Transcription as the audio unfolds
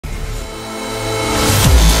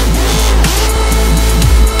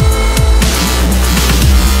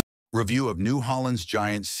Review of New Holland's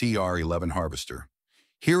giant CR11 harvester.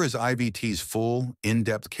 Here is IVT's full,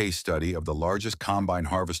 in-depth case study of the largest combine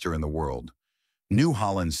harvester in the world, New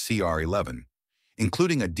Holland's CR11.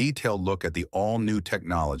 Including a detailed look at the all-new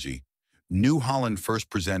technology, New Holland first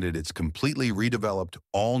presented its completely redeveloped,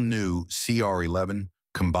 all-new CR11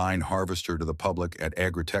 combine harvester to the public at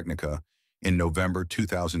Agritechnica in November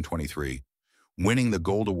 2023, winning the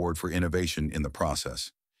Gold Award for innovation in the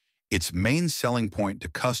process. Its main selling point to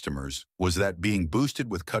customers was that being boosted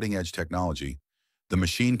with cutting-edge technology, the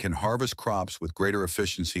machine can harvest crops with greater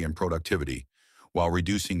efficiency and productivity while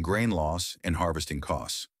reducing grain loss and harvesting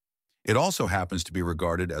costs. It also happens to be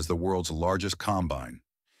regarded as the world's largest combine,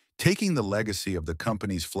 taking the legacy of the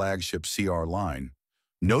company's flagship CR line,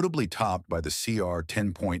 notably topped by the CR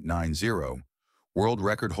 10.90, world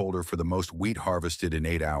record holder for the most wheat harvested in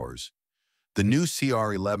 8 hours. The new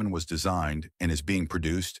CR11 was designed and is being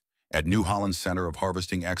produced at New Holland Center of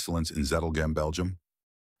Harvesting Excellence in Zedelgem, Belgium.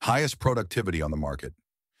 Highest productivity on the market.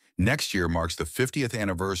 Next year marks the 50th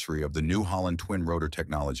anniversary of the New Holland twin rotor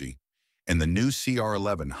technology, and the new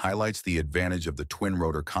CR11 highlights the advantage of the twin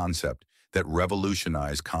rotor concept that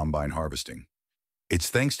revolutionized combine harvesting. It's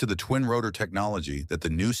thanks to the twin rotor technology that the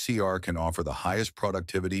new CR can offer the highest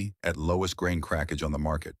productivity at lowest grain crackage on the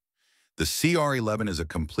market. The CR11 is a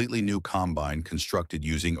completely new combine constructed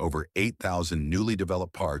using over 8,000 newly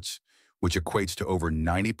developed parts, which equates to over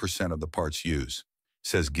 90% of the parts used,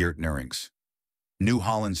 says Geert Nerings, New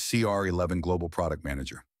Holland's CR11 Global Product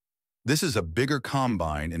Manager. This is a bigger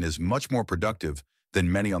combine and is much more productive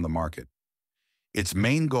than many on the market. Its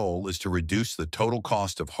main goal is to reduce the total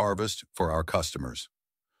cost of harvest for our customers.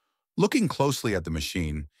 Looking closely at the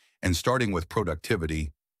machine and starting with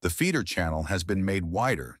productivity, the feeder channel has been made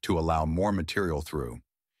wider to allow more material through.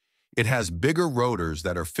 It has bigger rotors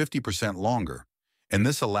that are 50% longer, and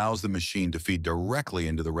this allows the machine to feed directly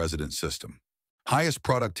into the resident system. Highest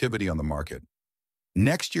productivity on the market.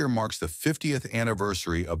 Next year marks the 50th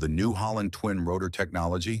anniversary of the New Holland twin rotor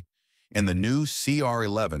technology, and the new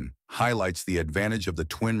CR11 highlights the advantage of the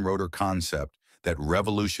twin rotor concept that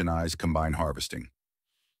revolutionized combine harvesting.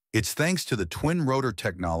 It's thanks to the twin rotor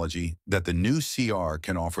technology that the new CR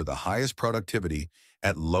can offer the highest productivity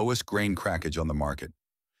at lowest grain crackage on the market.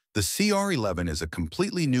 The CR11 is a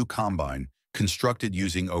completely new combine constructed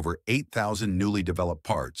using over 8,000 newly developed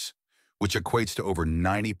parts, which equates to over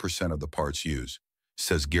 90% of the parts used,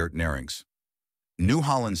 says Geert Nerings, New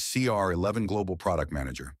Holland's CR11 Global Product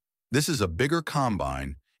Manager. This is a bigger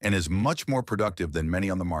combine and is much more productive than many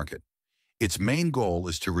on the market. Its main goal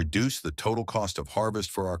is to reduce the total cost of harvest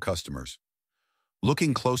for our customers.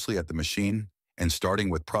 Looking closely at the machine and starting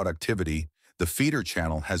with productivity, the feeder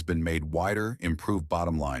channel has been made wider, improved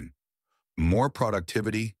bottom line. More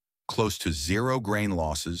productivity, close to zero grain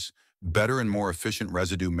losses, better and more efficient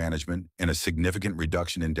residue management, and a significant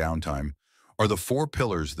reduction in downtime are the 4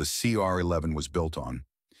 pillars the CR11 was built on.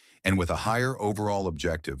 And with a higher overall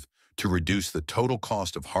objective to reduce the total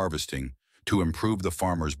cost of harvesting to improve the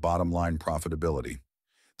farmer's bottom line profitability.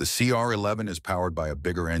 The CR11 is powered by a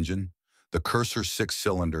bigger engine, the Cursor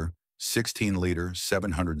 6-cylinder, 16-liter,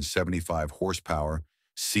 775 horsepower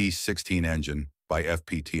C16 engine by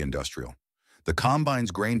FPT Industrial. The combine's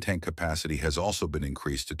grain tank capacity has also been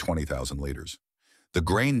increased to 20,000 liters. The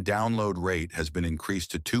grain download rate has been increased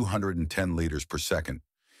to 210 liters per second,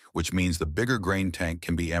 which means the bigger grain tank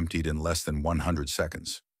can be emptied in less than 100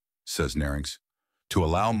 seconds, says Nerings. To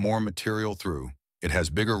allow more material through, it has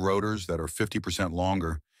bigger rotors that are 50%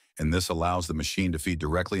 longer, and this allows the machine to feed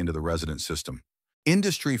directly into the resident system.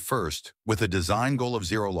 Industry first, with a design goal of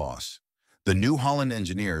zero loss, the New Holland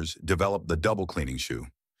engineers developed the double cleaning shoe.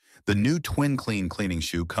 The new twin clean cleaning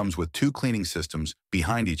shoe comes with 2 cleaning systems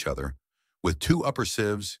behind each other, with 2 upper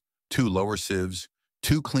sieves, 2 lower sieves,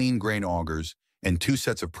 2 clean grain augers, and 2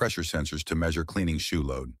 sets of pressure sensors to measure cleaning shoe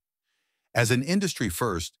load. As an industry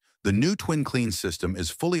first, the new twin clean system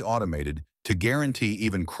is fully automated to guarantee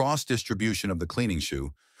even cross-distribution of the cleaning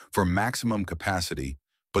shoe for maximum capacity,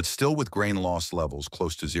 but still with grain loss levels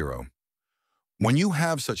close to zero. When you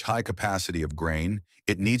have such high capacity of grain,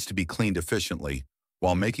 it needs to be cleaned efficiently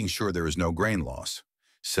while making sure there is no grain loss,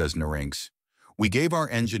 says Nerings. We gave our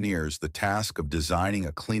engineers the task of designing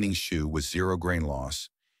a cleaning shoe with zero grain loss,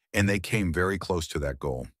 and they came very close to that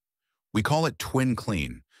goal. We call it twin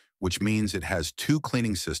clean, which means it has 2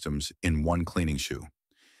 cleaning systems in 1 cleaning shoe.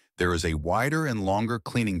 There is a wider and longer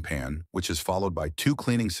cleaning pan, which is followed by 2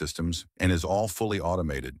 cleaning systems and is all fully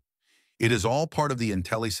automated. It is all part of the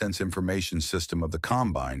IntelliSense information system of the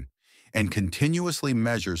combine and continuously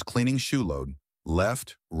measures cleaning shoe load,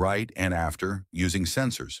 left, right, and after, using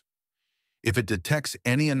sensors. If it detects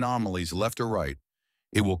any anomalies left or right,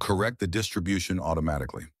 It will correct the distribution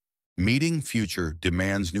automatically. Meeting future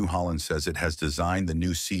demands, New Holland says it has designed the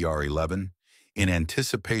new CR11 in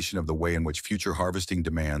anticipation of the way in which future harvesting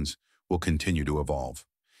demands will continue to evolve.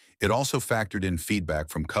 It also factored in feedback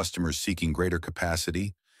from customers seeking greater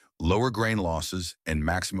capacity, lower grain losses, and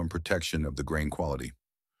maximum protection of the grain quality.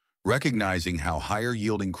 Recognizing how higher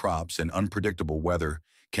yielding crops and unpredictable weather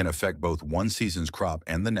can affect both one season's crop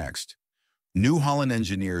and the next, New Holland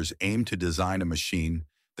engineers aim to design a machine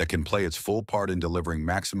that can play its full part in delivering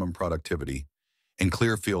maximum productivity and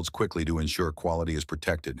clear fields quickly to ensure quality is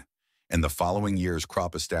protected, and the following year's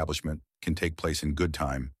crop establishment can take place in good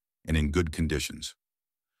time and in good conditions.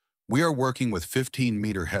 We are working with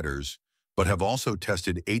 15-meter headers, but have also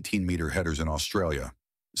tested 18-meter headers in Australia,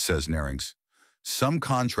 says Nerings. Some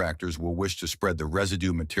contractors will wish to spread the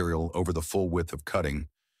residue material over the full width of cutting.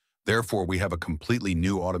 Therefore, we have a completely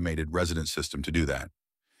new automated resident system to do that.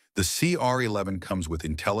 The CR11 comes with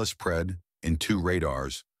IntelliSense and 2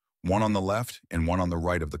 radars, one on the left and one on the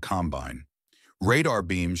right of the combine. Radar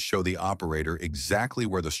beams show the operator exactly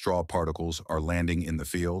where the straw particles are landing in the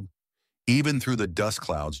field, even through the dust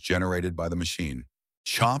clouds generated by the machine.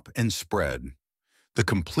 Chop and spread. The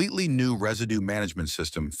completely new residue management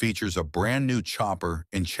system features a brand new chopper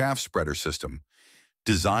and chaff spreader system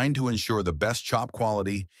designed to ensure the best chop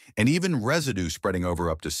quality and even residue spreading over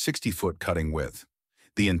up to 60-foot cutting width.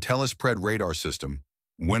 The IntelliSense radar system,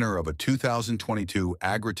 winner of a 2022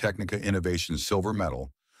 Agritechnica Innovation Silver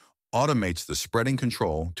Medal, automates the spreading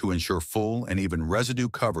control to ensure full and even residue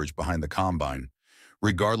coverage behind the combine,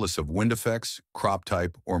 regardless of wind effects, crop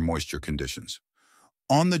type, or moisture conditions.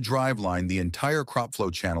 On the driveline, the entire crop flow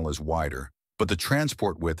channel is wider, but the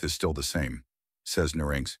transport width is still the same, says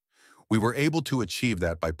Nerings. We were able to achieve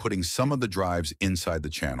that by putting some of the drives inside the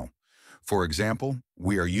channel. For example,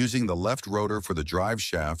 we are using the left rotor for the drive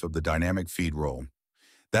shaft of the dynamic feed roll.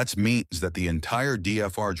 That means that the entire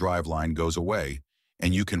DFR driveline goes away,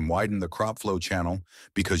 and you can widen the crop flow channel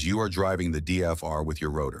because you are driving the DFR with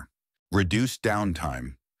your rotor. Reduced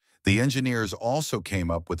downtime. The engineers also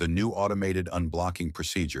came up with a new automated unblocking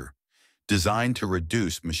procedure designed to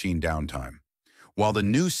reduce machine downtime. While the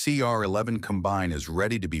new CR11 combine is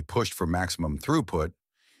ready to be pushed for maximum throughput,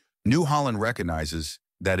 New Holland recognizes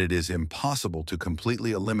that it is impossible to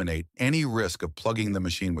completely eliminate any risk of plugging the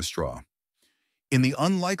machine with straw. In the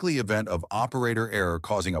unlikely event of operator error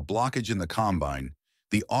causing a blockage in the combine,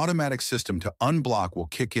 the automatic system to unblock will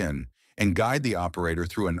kick in and guide the operator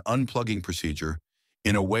through an unplugging procedure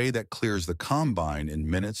in a way that clears the combine in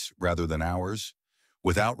minutes rather than hours,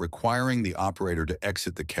 without requiring the operator to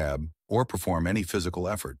exit the cab or perform any physical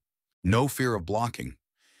effort. No fear of blocking.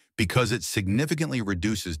 Because it significantly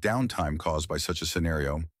reduces downtime caused by such a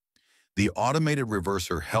scenario, the automated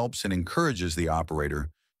reverser helps and encourages the operator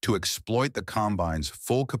to exploit the combine's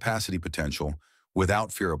full capacity potential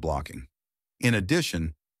without fear of blocking. In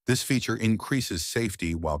addition, this feature increases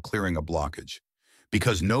safety while clearing a blockage,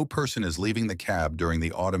 because no person is leaving the cab during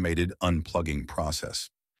the automated unplugging process.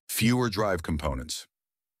 Fewer drive components.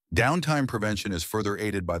 Downtime prevention is further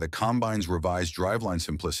aided by the combine's revised driveline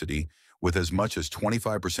simplicity with as much as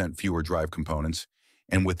 25% fewer drive components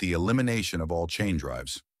and with the elimination of all chain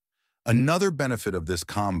drives. Another benefit of this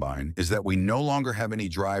combine is that we no longer have any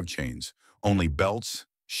drive chains, only belts,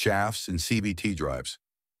 shafts, and CVT drives,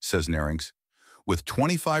 says Nerings. With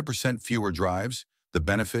 25% fewer drives, the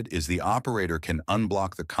benefit is the operator can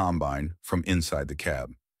unblock the combine from inside the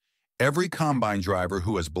cab. Every combine driver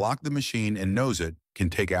who has blocked the machine and knows it can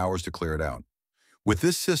take hours to clear it out. With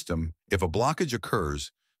this system, if a blockage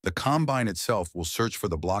occurs, the combine itself will search for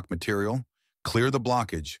the blocked material, clear the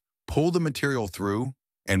blockage, pull the material through,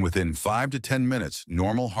 and within 5 to 10 minutes,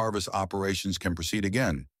 normal harvest operations can proceed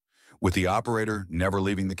again, with the operator never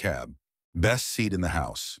leaving the cab. Best seat in the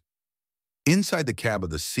house. Inside the cab of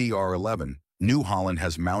the CR11, New Holland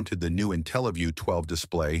has mounted the new IntelliView 12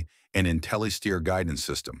 display and IntelliSteer guidance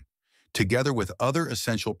system, together with other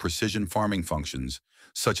essential precision farming functions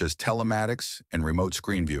such as telematics and remote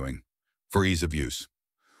screen viewing, for ease of use.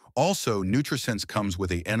 Also, NutriSense comes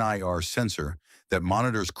with a NIR sensor that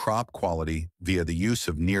monitors crop quality via the use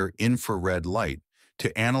of near-infrared light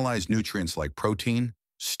to analyze nutrients like protein,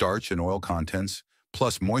 starch, and oil contents,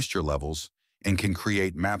 plus moisture levels, and can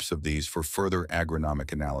create maps of these for further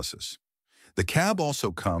agronomic analysis. The cab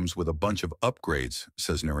also comes with a bunch of upgrades,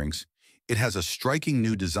 says Nerings. It has a striking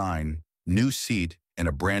new design, new seat, and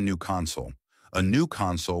a brand new console. A new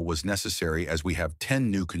console was necessary as we have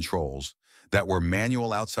 10 new controls that were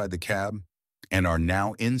manual outside the cab and are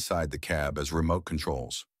now inside the cab as remote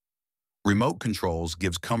controls. Remote controls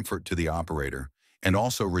gives comfort to the operator and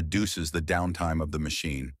also reduces the downtime of the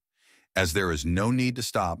machine. as there is no need to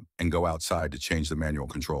stop and go outside to change the manual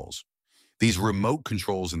controls. These remote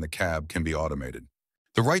controls in the cab can be automated.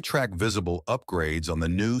 The right track visible upgrades on the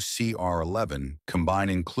new CR11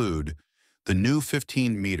 include the new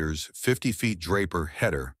 15 meters, 50 feet Draper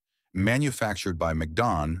header, manufactured by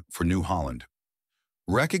McDon for New Holland.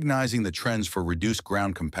 Recognizing the trends for reduced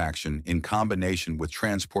ground compaction in combination with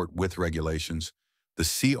transport width regulations, the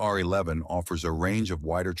CR11 offers a range of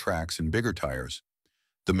wider tracks and bigger tires.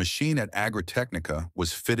 The machine at Agritechnica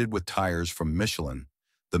was fitted with tires from Michelin,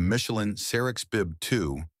 the Michelin Cerix Bib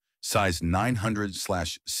 2, size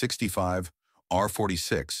 900/65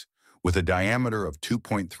 R46, with a diameter of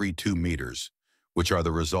 2.32 meters, which are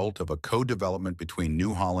the result of a co-development between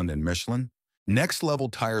New Holland and Michelin. Next level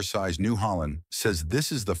tire size New Holland says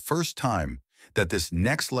this is the first time that this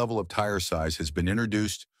next level of tire size has been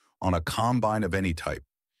introduced on a combine of any type,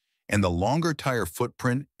 and the longer tire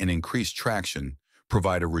footprint and increased traction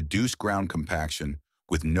provide a reduced ground compaction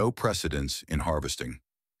with no precedence in harvesting.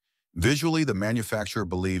 Visually, the manufacturer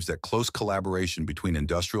believes that close collaboration between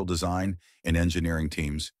industrial design and engineering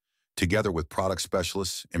teams, together with product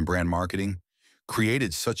specialists and brand marketing,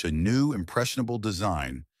 created such a new, impressionable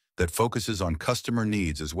design that focuses on customer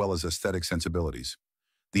needs as well as aesthetic sensibilities.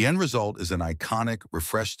 The end result is an iconic,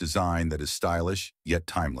 refreshed design that is stylish yet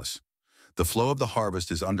timeless. The flow of the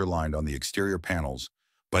harvest is underlined on the exterior panels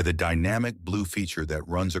by the dynamic blue feature that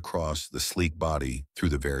runs across the sleek body through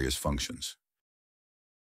the various functions.